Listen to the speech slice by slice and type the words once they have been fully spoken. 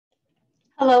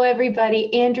Hello,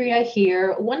 everybody. Andrea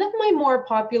here. One of my more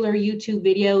popular YouTube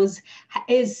videos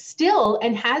is still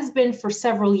and has been for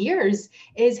several years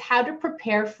is how to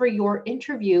prepare for your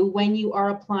interview when you are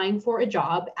applying for a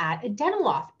job at a dental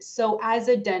office. So as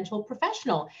a dental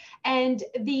professional. And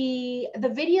the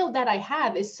video that I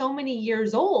have is so many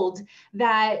years old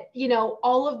that,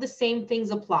 all of the same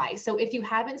things apply. So if you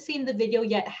haven't seen the video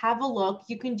yet, have a look.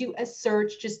 You can do a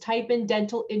search, just type in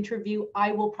dental interview.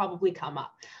 I will probably come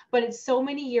up, but it's so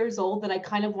many years old that I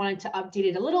kind of wanted to update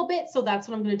it a little bit. So that's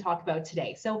what I'm going to talk about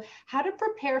today. So how to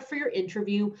prepare for your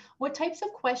interview, what types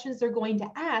of questions they're going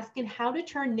to ask, and how to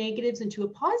turn negatives into a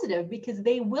positive, because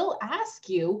they will ask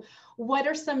you, what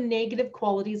are some negative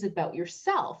qualities about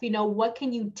yourself? What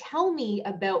can you tell me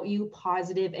about you,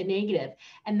 positive and negative?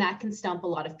 And that can stump a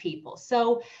lot of people.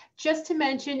 So just to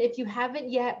mention, if you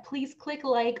haven't yet, please click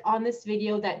like on this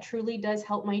video. That truly does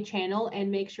help my channel,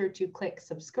 and make sure to click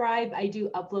subscribe. I do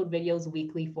upload videos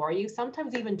weekly for you,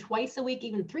 sometimes even twice a week,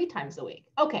 even 3 times a week.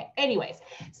 Okay, anyways,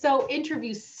 so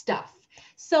interview stuff.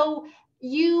 So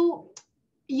you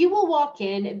will walk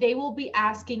in, they will be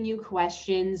asking you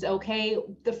questions, okay?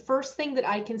 The first thing that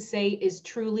I can say is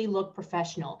truly look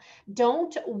professional.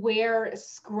 Don't wear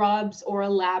scrubs or a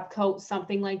lab coat,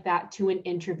 something like that, to an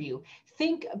interview.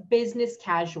 Think business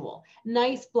casual,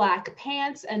 nice black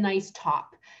pants, a nice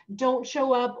top. Don't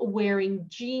show up wearing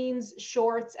jeans,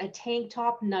 shorts, a tank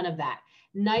top, none of that.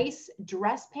 Nice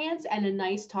dress pants and a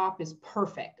nice top is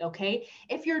perfect, okay?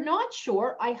 If you're not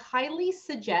sure, I highly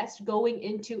suggest going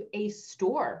into a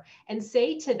store and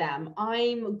say to them,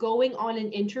 I'm going on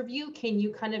an interview. Can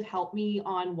you kind of help me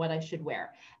on what I should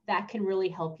wear? That can really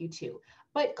help you too.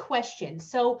 But questions.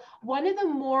 So one of the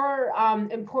more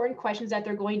important questions that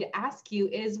they're going to ask you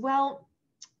is, well,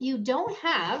 you don't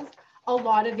have a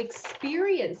lot of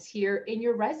experience here in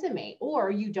your resume, or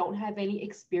you don't have any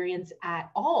experience at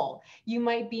all. You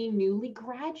might be newly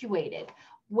graduated.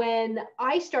 When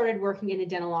I started working in a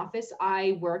dental office,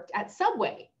 I worked at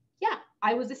Subway. Yeah,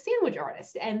 I was a sandwich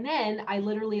artist. And then I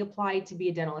literally applied to be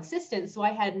a dental assistant. So I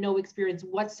had no experience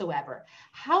whatsoever.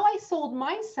 How I sold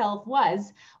myself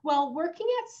was, well, working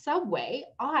at Subway,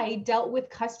 I dealt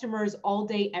with customers all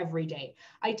day, every day.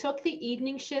 I took the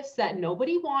evening shifts that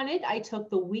nobody wanted. I took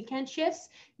the weekend shifts.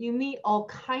 You meet all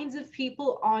kinds of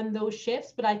people on those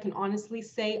shifts, but I can honestly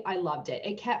say I loved it.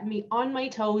 It kept me on my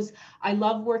toes. I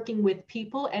love working with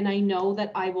people, and I know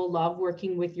that I will love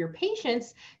working with your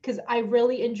patients because I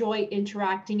really enjoy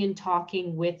interacting and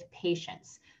talking with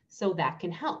patients. So that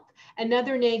can help.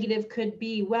 Another negative could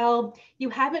be, well, you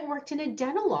haven't worked in a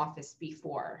dental office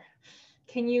before.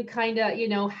 Can you kind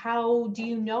of, how do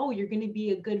you know you're going to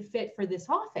be a good fit for this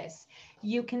office?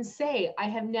 You can say, I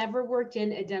have never worked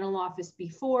in a dental office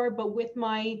before, but with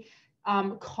my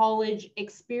college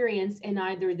experience in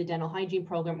either the dental hygiene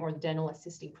program or the dental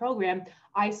assisting program,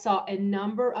 I saw a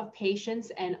number of patients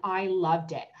and I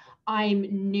loved it. I'm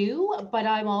new, but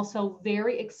I'm also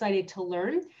very excited to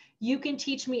learn. You can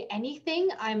teach me anything.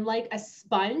 I'm like a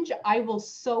sponge. I will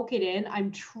soak it in. I'm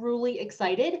truly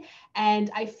excited. And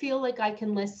I feel like I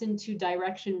can listen to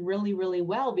direction really, really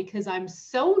well because I'm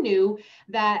so new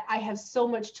that I have so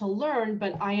much to learn,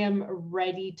 but I am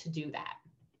ready to do that.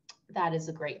 That is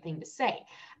a great thing to say.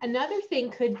 Another thing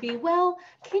could be, well,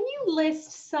 can you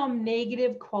list some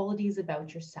negative qualities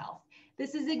about yourself?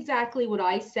 This is exactly what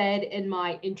I said in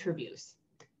my interviews.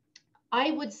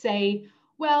 I would say,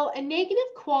 well, a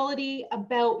negative quality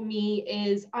about me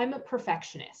is I'm a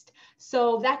perfectionist.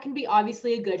 So that can be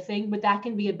obviously a good thing, but that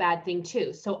can be a bad thing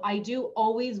too. So I do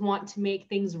always want to make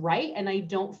things right, and I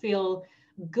don't feel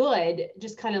good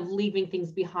just kind of leaving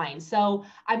things behind. So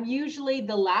I'm usually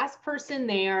the last person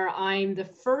there. I'm the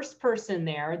first person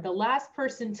there, the last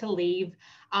person to leave.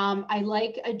 I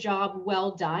like a job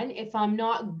well done. If I'm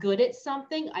not good at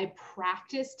something, I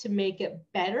practice to make it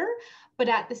better. But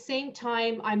at the same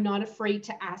time, I'm not afraid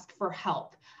to ask for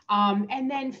help.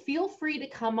 And then feel free to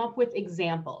come up with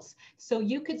examples. So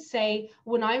you could say,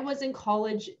 when I was in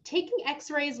college, taking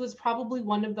x-rays was probably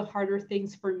one of the harder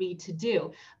things for me to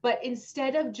do. But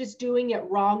instead of just doing it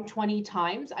wrong 20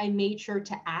 times, I made sure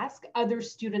to ask other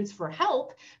students for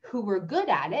help who were good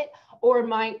at it, or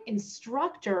my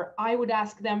instructor, I would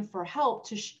ask them for help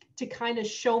to kind of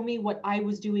show me what I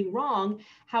was doing wrong,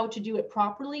 how to do it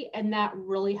properly. And that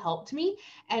really helped me.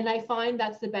 And I find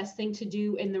that's the best thing to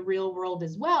do in the real world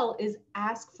as well, is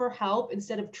ask for help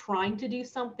instead of trying to do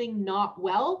something not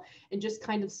well and just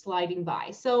kind of sliding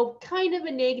by. So kind of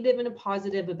a negative and a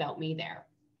positive about me there.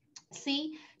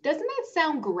 See, Doesn't that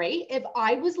sound great? If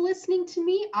I was listening to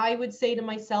me, I would say to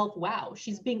myself, wow,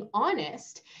 she's being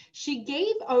honest. She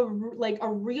gave a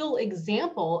real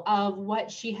example of what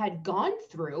she had gone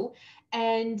through.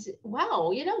 And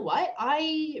wow, you know what?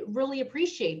 I really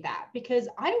appreciate that because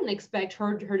I don't expect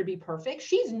her to be perfect.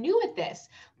 She's new at this,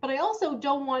 but I also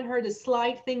don't want her to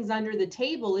slide things under the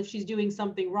table if she's doing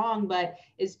something wrong, but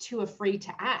is too afraid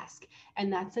to ask.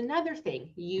 And that's another thing.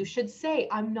 You should say,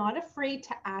 I'm not afraid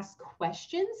to ask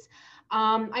questions.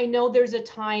 I know there's a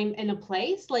time and a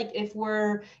place, like if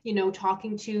we're,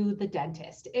 talking to the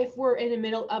dentist, if we're in the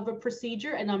middle of a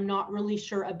procedure and I'm not really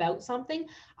sure about something,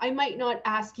 I might not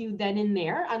ask you then and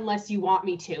there unless you want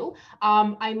me to.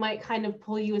 I might kind of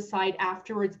pull you aside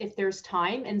afterwards if there's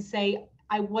time and say,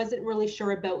 I wasn't really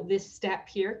sure about this step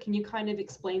here. Can you kind of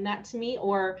explain that to me?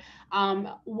 Or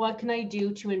what can I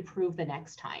do to improve the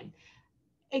next time?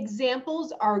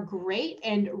 Examples are great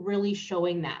and really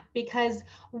showing that, because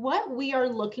what we are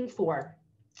looking for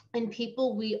in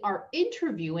people we are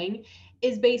interviewing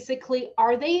is basically,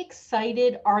 are they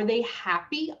excited? Are they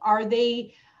happy? Are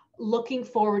they looking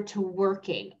forward to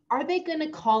working? Are they going to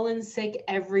call in sick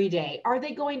every day? Are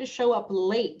they going to show up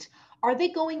late? Are they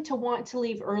going to want to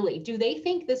leave early? Do they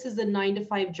think this is a 9 to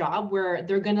 5 job where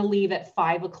they're going to leave at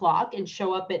 5 o'clock and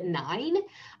show up at 9?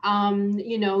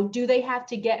 Do they have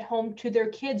to get home to their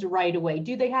kids right away?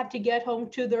 Do they have to get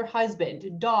home to their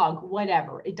husband, dog,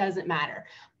 whatever? It doesn't matter.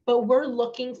 But we're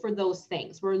looking for those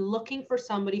things. We're looking for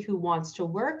somebody who wants to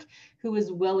work, who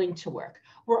is willing to work.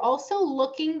 We're also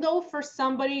looking, though, for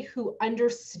somebody who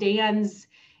understands.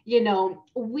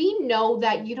 We know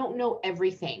that you don't know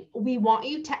everything. We want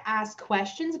you to ask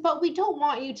questions, but we don't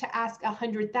want you to ask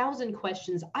 100,000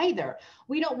 questions either.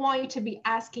 We don't want you to be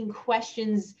asking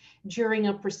questions during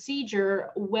a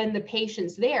procedure when the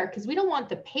patient's there, because we don't want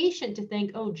the patient to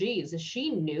think, oh, geez, is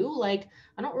she new? Like,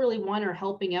 I don't really want her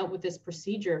helping out with this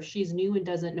procedure if she's new and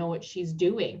doesn't know what she's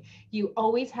doing. You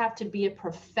always have to be a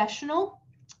professional.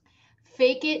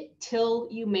 Fake it till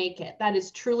you make it. That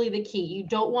is truly the key. You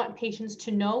don't want patients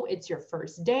to know it's your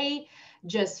first day.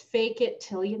 Just fake it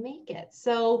till you make it.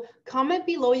 So comment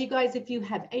below, you guys, if you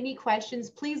have any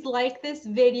questions. Please like this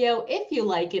video if you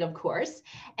like it, of course,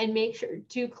 and make sure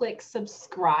to click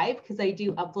subscribe because I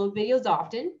do upload videos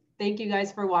often. Thank you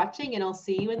guys for watching, and I'll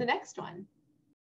see you in the next one.